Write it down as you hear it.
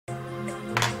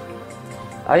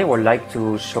I would like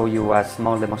to show you a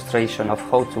small demonstration of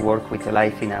how to work with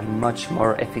elive in a much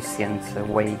more efficient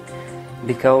way.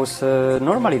 Because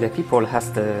normally the people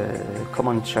has the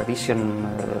common tradition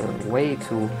way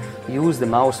to use the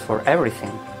mouse for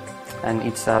everything, and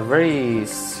it's a very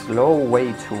slow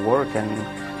way to work and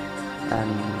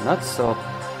not so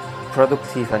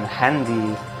productive and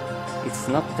handy. It's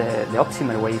not the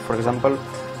optimal way. For example,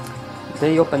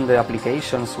 they open the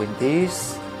applications with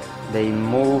this, they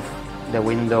move the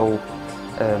window,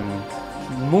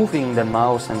 moving the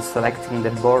mouse and selecting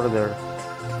the border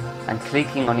and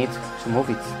clicking on it to move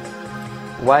it,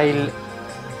 while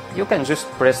you can just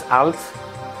press Alt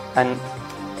and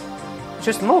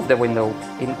just move the window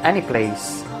in any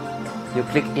place. You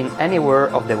click in anywhere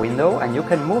of the window and you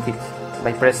can move it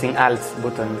by pressing Alt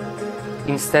button,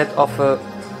 instead of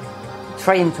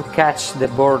trying to catch the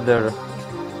border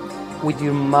with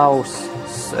your mouse,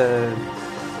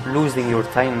 losing your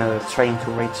time trying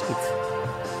to reach it.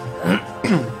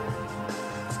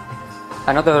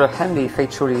 Another handy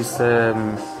feature is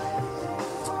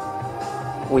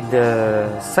with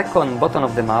the second button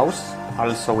of the mouse,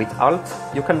 also with Alt,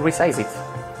 you can resize it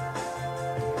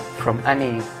from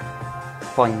any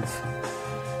point.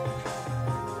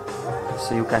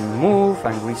 So you can move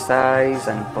and resize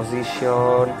and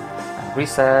position and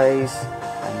resize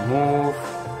and move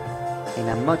in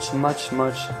a much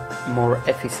more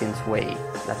efficient way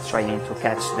than trying to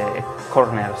catch the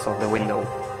corners of the window.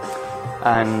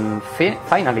 And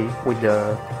finally, with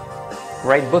the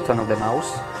right button of the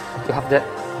mouse, you have the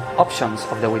options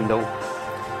of the window.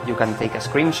 You can take a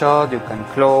screenshot, you can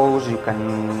close, you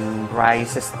can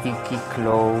rise, sticky,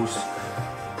 close,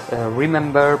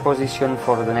 remember position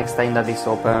for the next time that is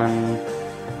open,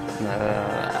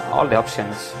 all the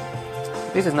options.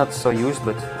 This is not so used,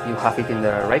 but you have it in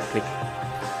the right click.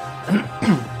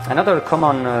 Another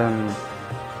common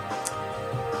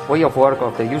way of work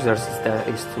of the users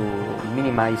is to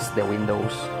minimize the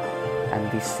windows,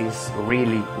 and this is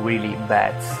really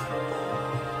bad.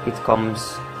 It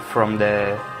comes from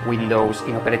the Windows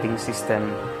in operating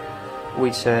system,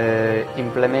 which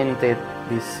implemented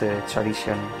this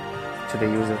tradition to the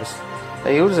users.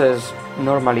 The users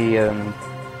normally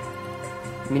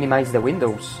minimize the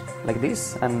windows like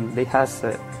this, and they has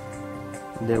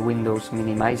the windows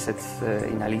minimized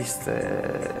in a list,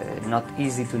 not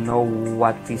easy to know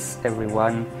what is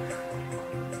everyone.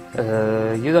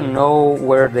 You don't know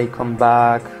where they come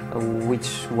back,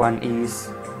 which one is.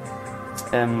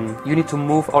 You need to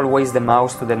move always the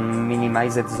mouse to the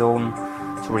minimized zone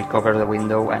to recover the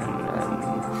window, and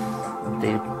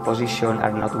the position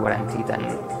are not guaranteed. And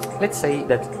let's say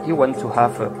that you want to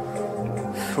have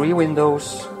 3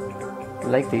 windows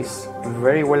like this,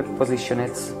 very well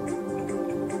positioned.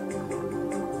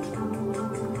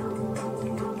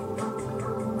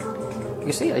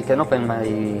 You see, I can open my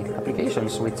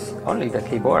applications with only the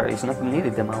keyboard, it's not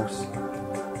needed the mouse.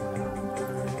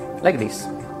 Like this.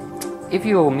 If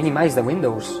you minimize the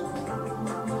windows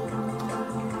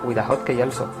with a hotkey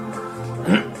also,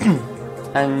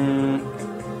 and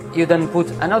you then put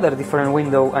another different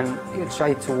window and you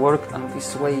try to work on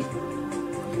this way,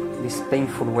 this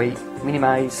painful way,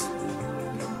 minimize,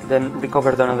 then recover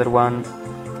another one,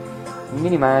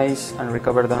 minimize and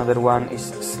recover another one,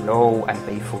 is slow and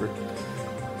painful.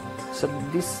 So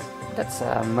that's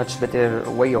a much better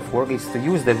way of work, is to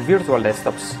use the virtual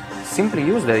desktops. Simply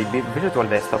use the virtual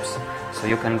desktops. So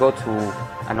you can go to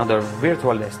another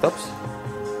virtual desktops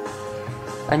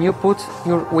and you put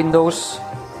your windows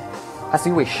as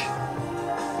you wish.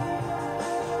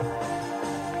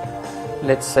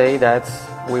 Let's say that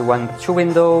we want 2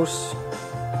 windows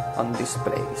on this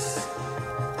place,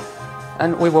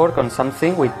 and we work on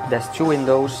something with these 2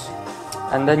 windows,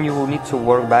 and then you need to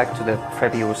work back to the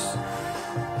previous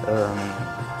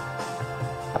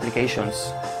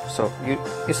applications. So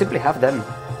you simply have them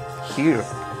here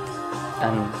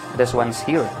and this one's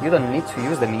here. You don't need to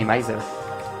use the minimizer.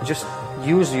 Just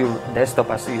use your desktop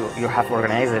as you have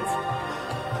organized it,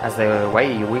 as the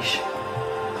way you wish.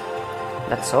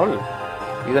 That's all.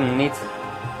 You don't need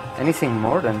anything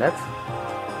more than that.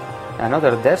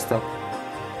 Another desktop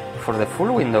for the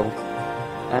full window,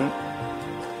 and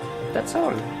that's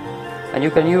all. And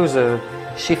you can use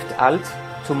Shift-Alt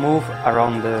to move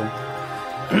around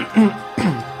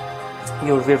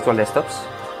your virtual desktops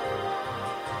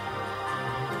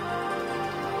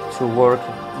to work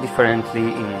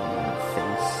differently in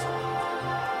things.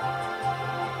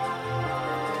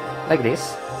 Like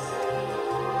this.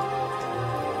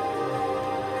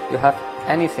 You have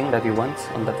anything that you want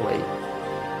on that way.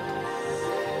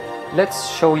 Let's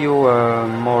show you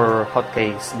more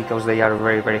hotkeys, because they are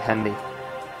very handy.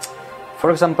 For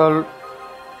example,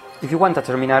 If you want a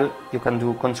terminal, you can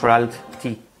do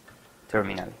Ctrl-Alt-T,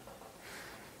 terminal.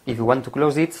 If you want to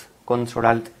close it,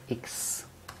 Ctrl-Alt-X.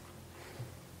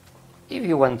 If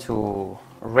you want to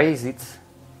raise it,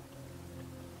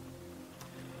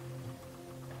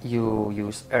 you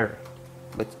use R.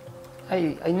 But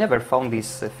I never found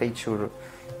this feature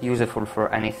useful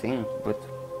for anything, but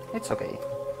it's okay.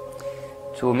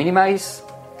 To minimize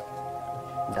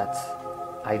that,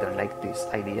 I don't like this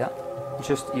idea,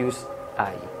 just use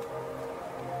I.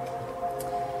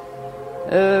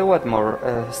 What more?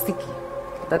 Sticky.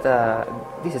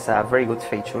 This is a very good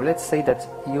feature. Let's say that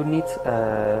you need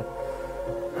a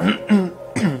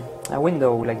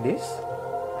window like this.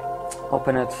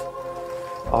 Open it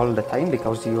all the time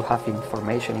because you have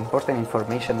important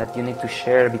information that you need to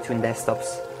share between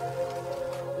desktops.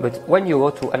 But when you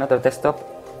go to another desktop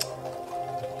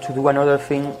to do another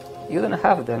thing, you don't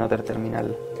have the another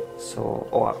terminal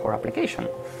or application.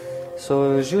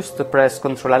 So just press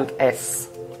Ctrl-Alt-S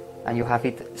and you have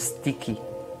it sticky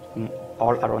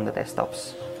all around the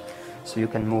desktops. So you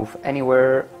can move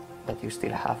anywhere that you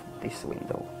still have this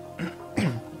window.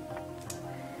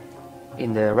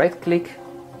 In the right click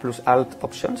plus Alt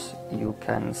options, you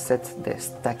can set the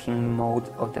stacking mode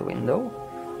of the window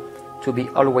to be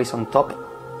always on top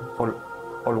or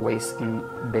always in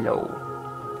below.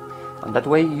 And that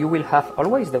way you will have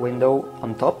always the window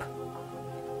on top,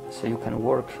 so you can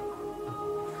work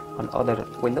on other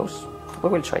windows. We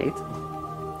will try it.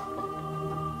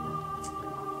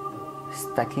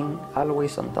 Stacking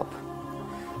always on top.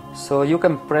 So you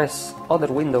can press other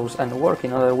windows and work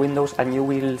in other windows and you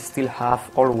will still have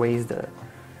always the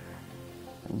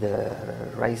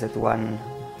raised one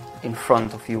in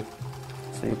front of you.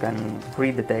 So you can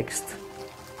read the text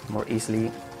more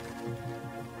easily,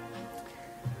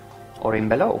 or in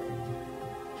below.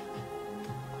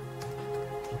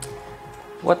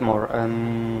 What more?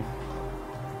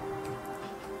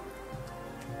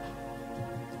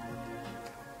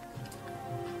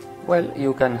 Well,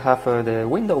 you can have the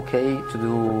window key to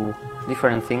do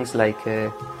different things, like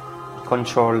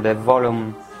control the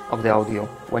volume of the audio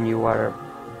when you are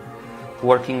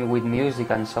working with music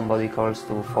and somebody calls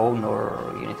to phone,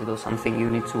 or you need to do something, you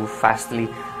need to fastly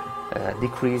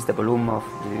decrease the volume of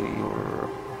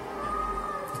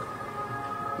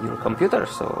your computer.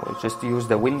 So just use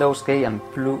the Windows key and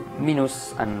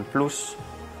minus and plus.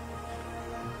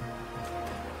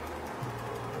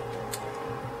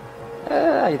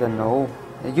 I don't know.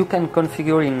 You can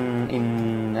configure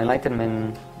in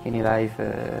Enlightenment, in elive,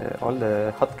 all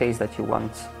the hotkeys that you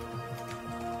want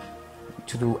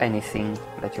to do anything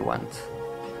that you want.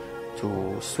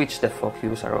 To switch the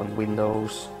focus around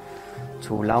windows,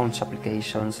 to launch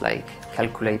applications like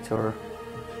calculator,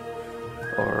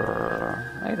 or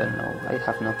I don't know, I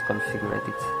have not configured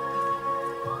it.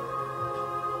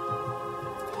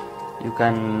 You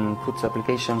can put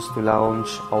applications to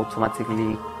launch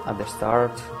automatically at the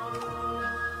start.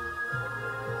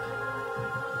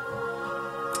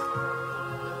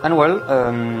 And well,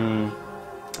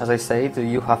 as I said,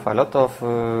 you have a lot of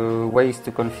ways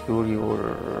to configure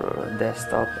your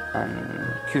desktop and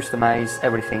customize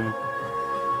everything.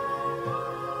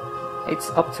 It's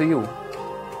up to you.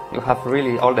 You have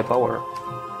really all the power,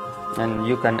 and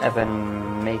you can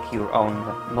even make your own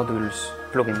modules,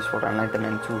 plugins for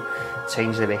Enlightenment to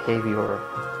change the behavior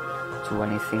to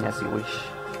anything as you wish.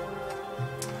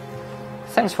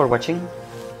 Thanks for watching.